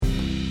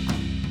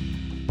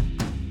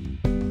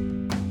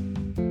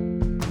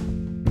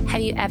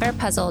Have you ever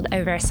puzzled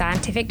over a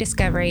scientific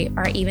discovery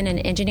or even an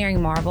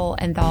engineering marvel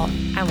and thought,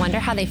 I wonder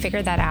how they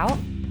figured that out?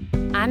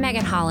 I'm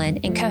Megan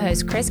Holland, and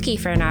co-host Chris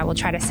Kiefer and I will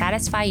try to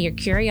satisfy your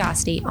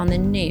curiosity on the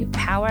new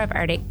Power of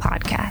ERDC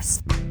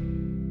podcast.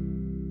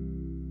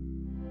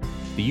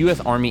 The U.S.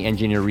 Army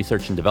Engineer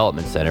Research and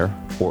Development Center,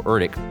 or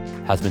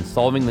ERDC, has been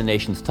solving the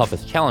nation's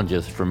toughest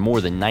challenges for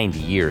more than 90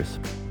 years.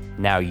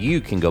 Now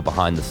you can go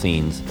behind the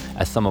scenes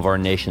as some of our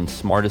nation's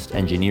smartest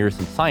engineers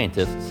and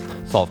scientists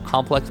solve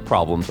complex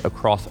problems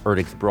across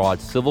ERDC's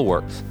broad civil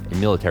works and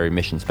military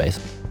mission space.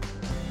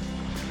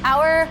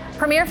 Our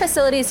premier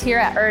facilities here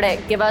at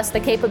ERDC give us the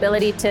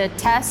capability to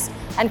test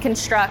and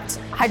construct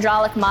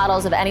hydraulic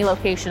models of any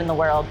location in the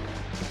world.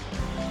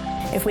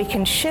 If we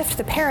can shift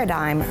the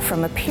paradigm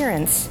from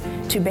appearance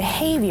to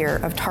behavior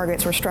of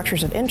targets or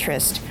structures of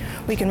interest,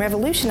 we can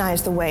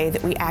revolutionize the way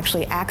that we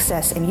actually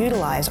access and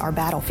utilize our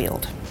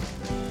battlefield.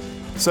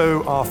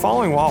 So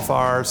following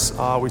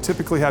wildfires, we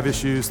typically have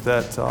issues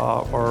that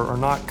are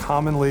not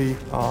commonly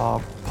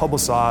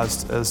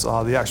publicized as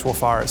the actual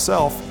fire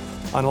itself.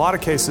 In a lot of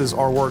cases,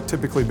 our work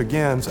typically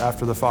begins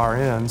after the fire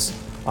ends,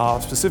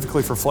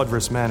 specifically for flood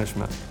risk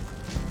management.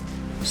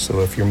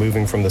 So if you're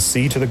moving from the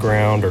sea to the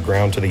ground or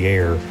ground to the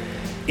air,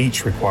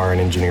 each require an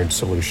engineered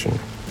solution.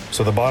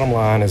 So the bottom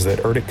line is that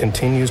ERDC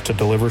continues to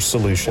deliver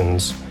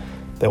solutions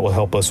that will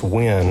help us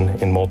win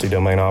in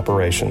multi-domain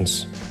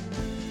operations.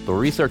 The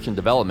research and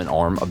development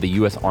arm of the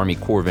U.S. Army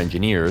Corps of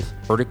Engineers,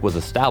 ERDC was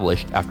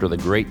established after the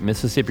Great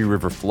Mississippi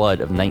River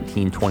Flood of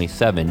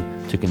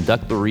 1927 to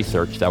conduct the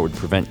research that would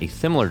prevent a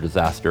similar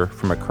disaster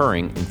from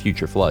occurring in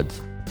future floods.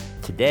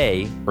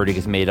 Today, ERDC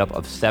is made up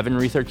of 7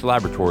 research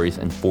laboratories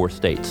in 4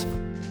 states.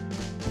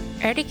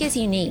 ERDC is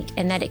unique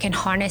in that it can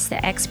harness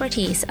the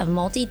expertise of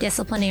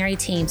multidisciplinary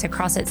teams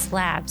across its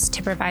labs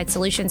to provide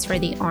solutions for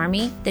the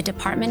Army, the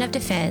Department of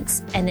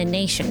Defense, and the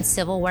nation's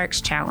civil works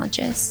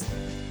challenges.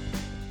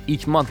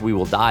 Each month, we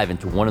will dive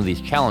into one of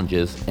these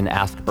challenges and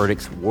ask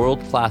ERDC's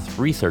world-class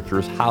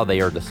researchers how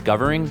they are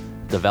discovering,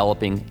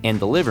 developing, and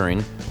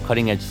delivering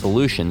cutting-edge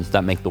solutions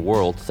that make the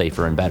world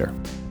safer and better.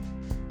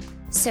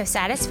 So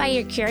satisfy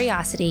your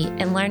curiosity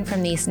and learn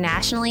from these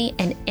nationally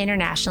and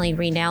internationally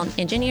renowned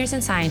engineers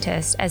and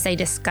scientists as they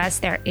discuss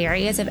their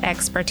areas of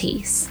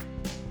expertise.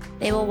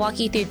 They will walk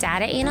you through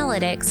data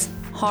analytics,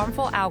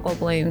 harmful algal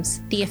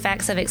blooms, the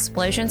effects of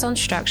explosions on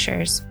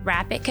structures,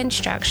 rapid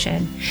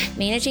construction,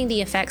 managing the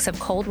effects of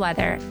cold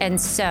weather, and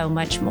so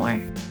much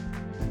more.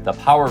 The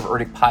Power of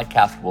ERDC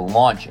podcast will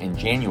launch in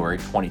January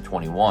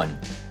 2021.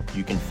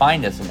 You can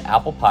find us in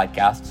Apple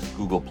Podcasts,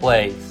 Google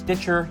Play,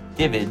 Stitcher,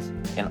 Divids,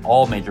 and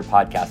all major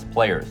podcast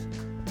players.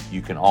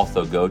 You can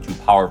also go to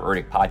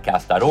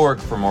poweroferdcpodcast.org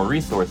for more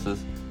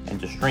resources and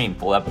to stream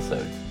full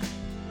episodes.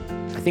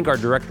 I think our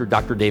director,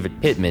 Dr. David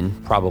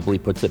Pittman, probably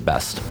puts it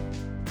best.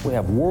 We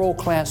have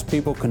world-class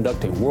people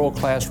conducting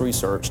world-class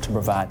research to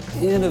provide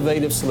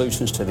innovative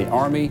solutions to the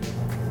Army,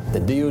 the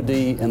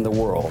DoD, and the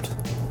world.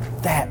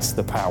 That's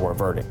the power of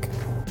ERDC.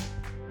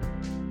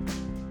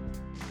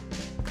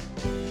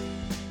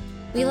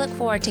 We look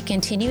forward to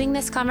continuing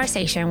this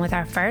conversation with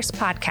our first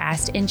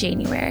podcast in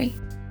January.